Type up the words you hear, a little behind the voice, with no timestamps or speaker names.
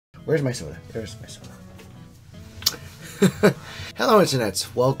Where's my soda? There's my soda. Hello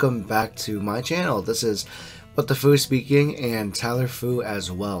internets, welcome back to my channel. This is What the Foo speaking and Tyler Foo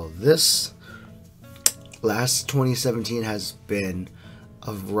as well. This last 2017 has been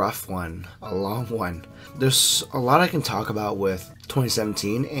a rough one, a long one. There's a lot I can talk about with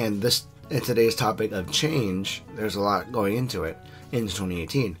 2017 and today's topic of change. There's a lot going into it in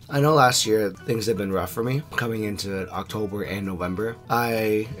 2018. I know last year things have been rough for me. Coming into October and November,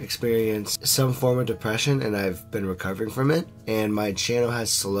 I experienced some form of depression and I've been recovering from it, and my channel has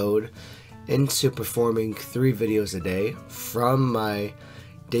slowed into performing 3 videos a day from my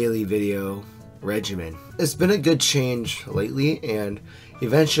daily video regimen. It's been a good change lately, and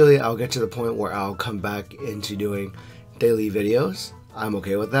eventually I'll get to the point where I'll come back into doing daily videos. I'm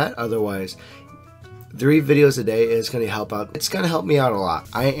okay with that. Otherwise, 3 videos a day is going to help out. It's going to help me out a lot.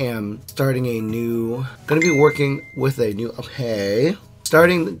 I am starting going to be working with a new,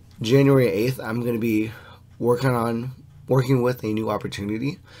 starting January 8th, I'm going to be working with a new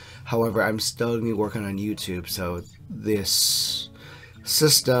opportunity. However, I'm still going to be working on YouTube, so this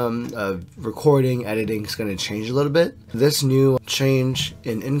system of recording, editing is going to change a little bit. This new change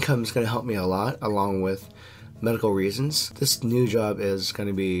in income is going to help me a lot, along with medical reasons. This new job is going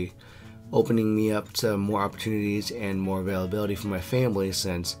to be opening me up to more opportunities and more availability for my family,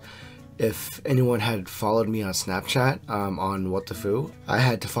 since if anyone had followed me on Snapchat on What the Foo, I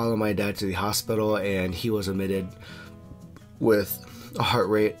had to follow my dad to the hospital, and he was admitted with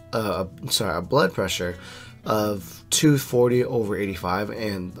a blood pressure of 240/85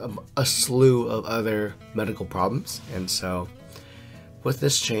 and a slew of other medical problems. And so with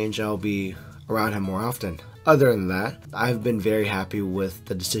this change, I'll be around him more often. Other than that, I've been very happy with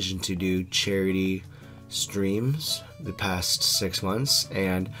the decision to do charity streams the past 6 months,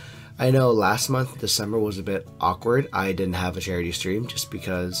 and I know last month, December, was a bit awkward. I didn't have a charity stream just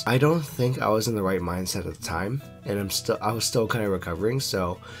because I don't think I was in the right mindset at the time, and I was still kind of recovering.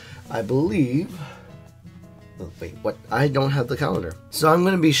 So I believe, oh, wait, what? I don't have the calendar. So I'm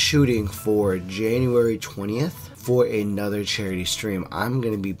going to be shooting for January 20th for another charity stream. I'm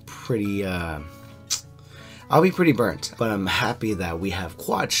going to be pretty I'll be pretty burnt, but I'm happy that we have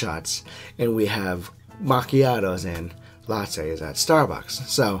quad shots and we have macchiatos and lattes at Starbucks,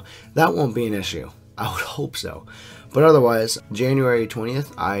 so that won't be an issue. I would hope so. But otherwise, January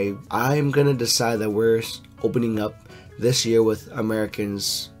 20th, I'm gonna decide that we're opening up this year with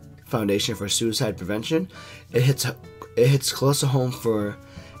Americans Foundation for Suicide Prevention. It hits close to home for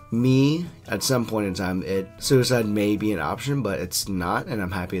me at some point in time. Suicide may be an option, but it's not, and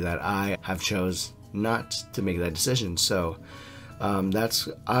I'm happy that I have chose not to make that decision. So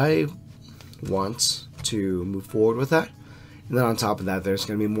I want to move forward with that. And then on top of that, there's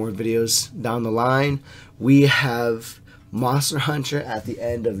going to be more videos down the line. We have Monster Hunter at the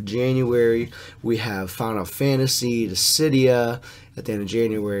end of January. We have Final Fantasy Dissidia at the end of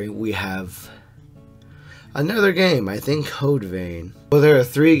January. We have another game, I think Code Vein. Well, there are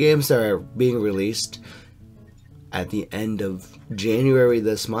 3 games that are being released at the end of January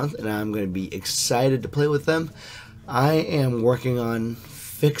this month, and I'm going to be excited to play with them. I am working on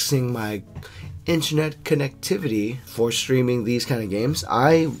fixing my internet connectivity for streaming these kind of games.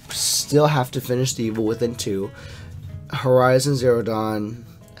 I still have to finish The Evil Within 2, Horizon Zero Dawn,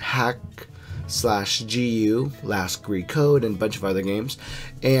 Hack/GU, Last Greek Code, and a bunch of other games.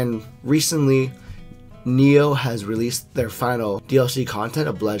 And recently, Neo has released their final DLC content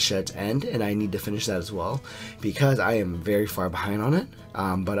of Bloodshed's End, and I need to finish that as well because I am very far behind on it.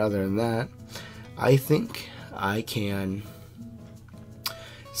 But other than that, I think I can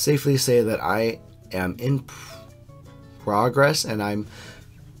safely say that I am in progress and I'm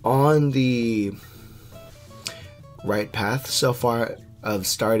on the right path so far of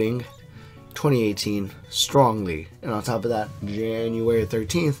starting 2018 strongly. And on top of that, January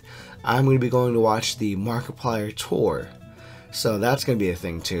 13th, I'm going to be going to watch the Markiplier tour, so that's going to be a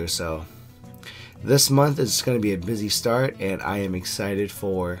thing too. So this month is going to be a busy start, and I am excited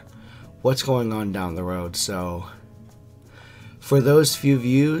for what's going on down the road. So for those few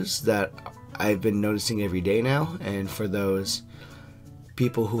views that I've been noticing every day now, and for those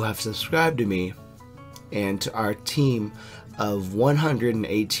people who have subscribed to me, and to our team of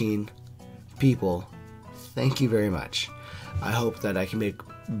 118 people, thank you very much. I hope that I can make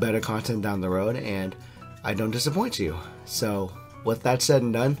better content down the road and I don't disappoint you. So with that said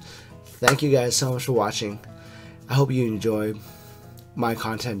and done, thank you guys so much for watching. I hope you enjoy my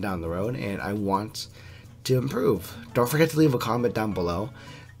content down the road, and I want to improve. Don't forget to leave a comment down below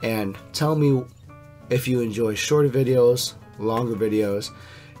and tell me if you enjoy shorter videos, longer videos,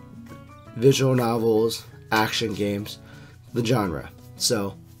 visual novels, action games, the genre.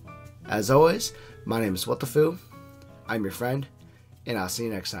 So As always, my name is What the Foo. I'm your friend, and I'll see you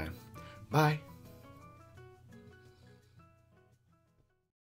next time. Bye.